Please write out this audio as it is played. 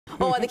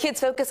Well, while the kids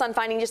focus on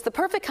finding just the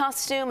perfect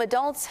costume,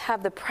 adults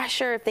have the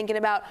pressure of thinking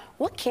about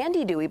what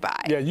candy do we buy?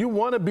 Yeah, you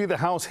want to be the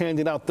house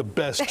handing out the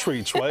best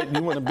treats, right?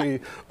 You want to be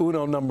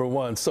Uno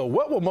 #1. So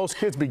what will most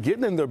kids be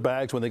getting in their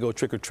bags when they go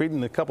trick-or-treating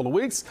in a couple of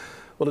weeks?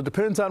 Well, it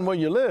depends on where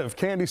you live.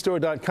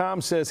 CandyStore.com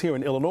says here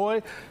in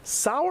Illinois,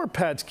 Sour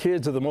Patch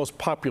Kids are the most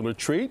popular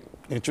treat.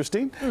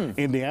 Interesting.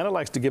 Indiana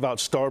likes to give out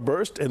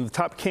Starburst, and the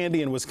top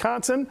candy in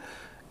Wisconsin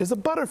is a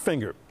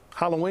Butterfinger.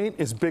 Halloween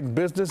is big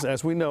business.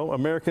 As we know,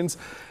 Americans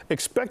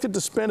expected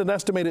to spend an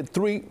estimated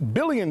 $3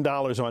 billion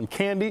on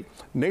candy.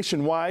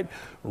 Nationwide,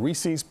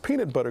 Reese's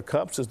Peanut Butter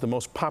Cups is the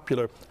most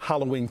popular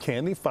Halloween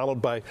candy,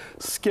 followed by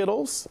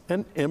Skittles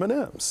and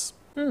M&M's.